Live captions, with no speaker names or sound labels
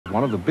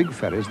one of the big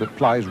ferries that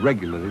plies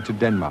regularly to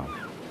Denmark.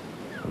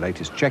 The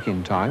latest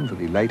check-in time for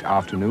the late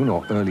afternoon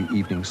or early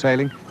evening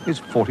sailing is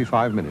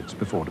 45 minutes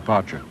before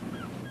departure.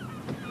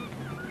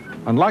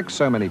 Unlike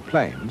so many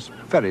planes,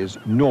 ferries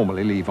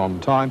normally leave on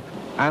time,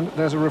 and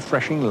there's a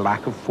refreshing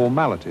lack of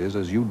formalities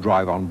as you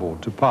drive on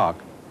board to park.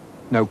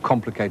 No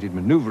complicated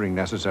manoeuvring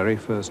necessary,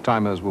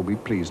 first-timers will be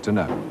pleased to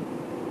know.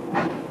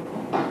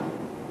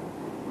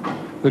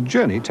 The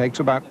journey takes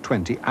about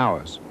 20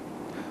 hours.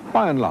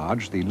 By and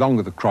large, the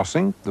longer the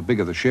crossing, the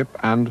bigger the ship,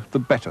 and the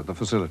better the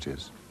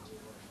facilities.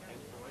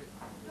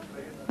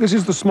 This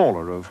is the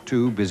smaller of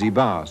two busy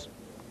bars.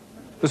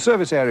 The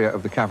service area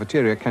of the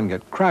cafeteria can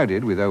get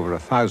crowded with over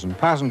 1,000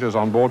 passengers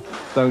on board,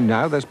 though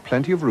now there's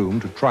plenty of room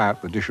to try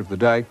out the dish of the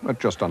day at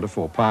just under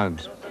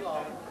 £4.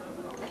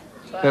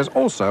 There's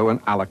also an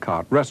a la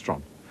carte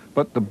restaurant,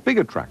 but the big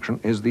attraction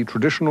is the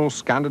traditional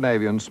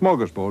Scandinavian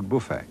smorgasbord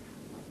buffet.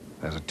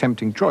 There's a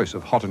tempting choice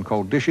of hot and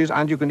cold dishes,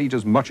 and you can eat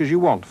as much as you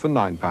want for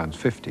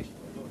 £9.50.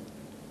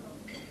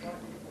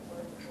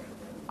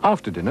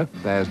 After dinner,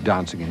 there's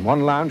dancing in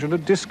one lounge and a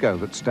disco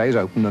that stays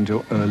open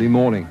until early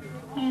morning.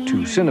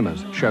 2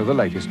 cinemas show the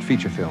latest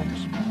feature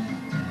films.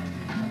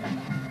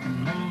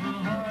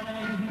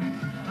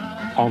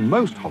 On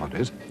most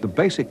holidays, the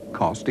basic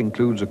cost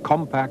includes a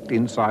compact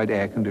inside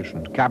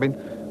air-conditioned cabin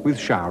with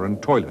shower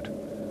and toilet.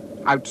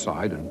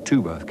 Outside and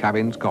 2-berth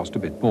cabins cost a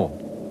bit more.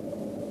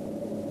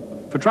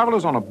 For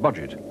travellers on a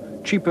budget,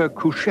 cheaper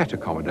couchette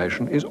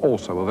accommodation is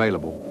also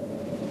available.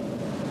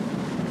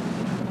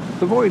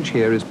 The voyage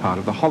here is part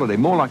of the holiday,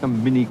 more like a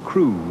mini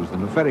cruise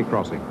than a ferry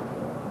crossing.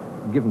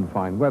 Given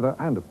fine weather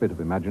and a bit of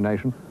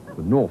imagination,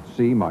 the North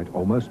Sea might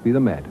almost be the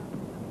Med.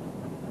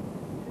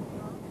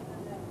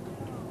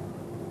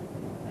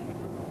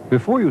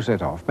 Before you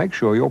set off, make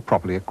sure you're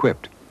properly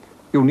equipped.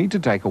 You'll need to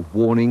take a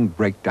warning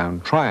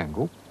breakdown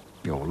triangle,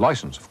 your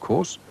license, of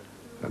course,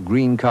 a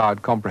green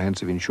card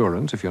comprehensive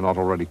insurance if you're not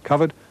already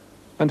covered,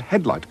 and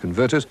headlight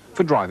converters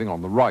for driving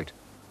on the right.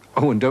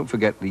 Oh, and don't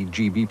forget the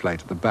GB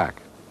plate at the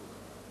back.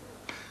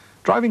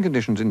 Driving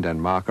conditions in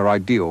Denmark are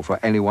ideal for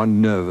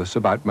anyone nervous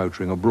about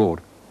motoring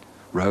abroad.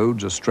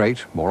 Roads are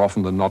straight, more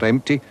often than not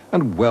empty,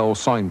 and well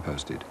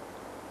signposted.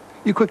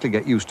 You quickly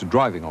get used to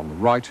driving on the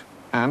right,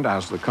 and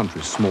as the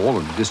country's small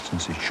and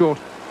distance is short,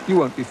 you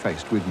won't be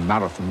faced with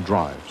marathon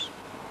drives.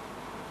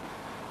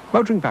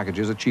 Motoring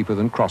packages are cheaper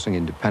than crossing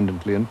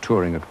independently and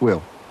touring at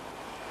will.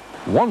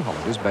 One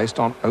holiday is based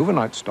on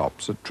overnight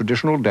stops at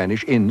traditional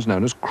Danish inns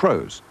known as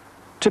crows.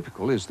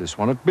 Typical is this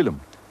one at Billum.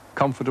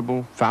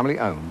 Comfortable,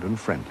 family-owned and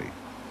friendly.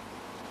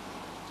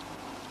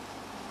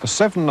 A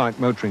 7-night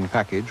motoring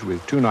package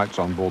with 2 nights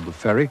on board the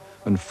ferry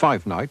and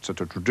 5 nights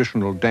at a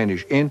traditional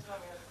Danish inn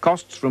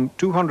costs from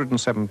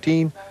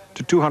 £217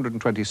 to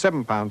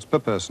 £227 per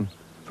person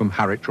from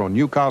Harwich or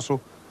Newcastle,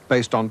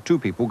 based on 2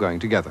 people going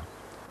together.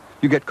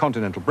 You get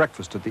continental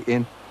breakfast at the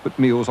inn, but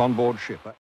meals on board ship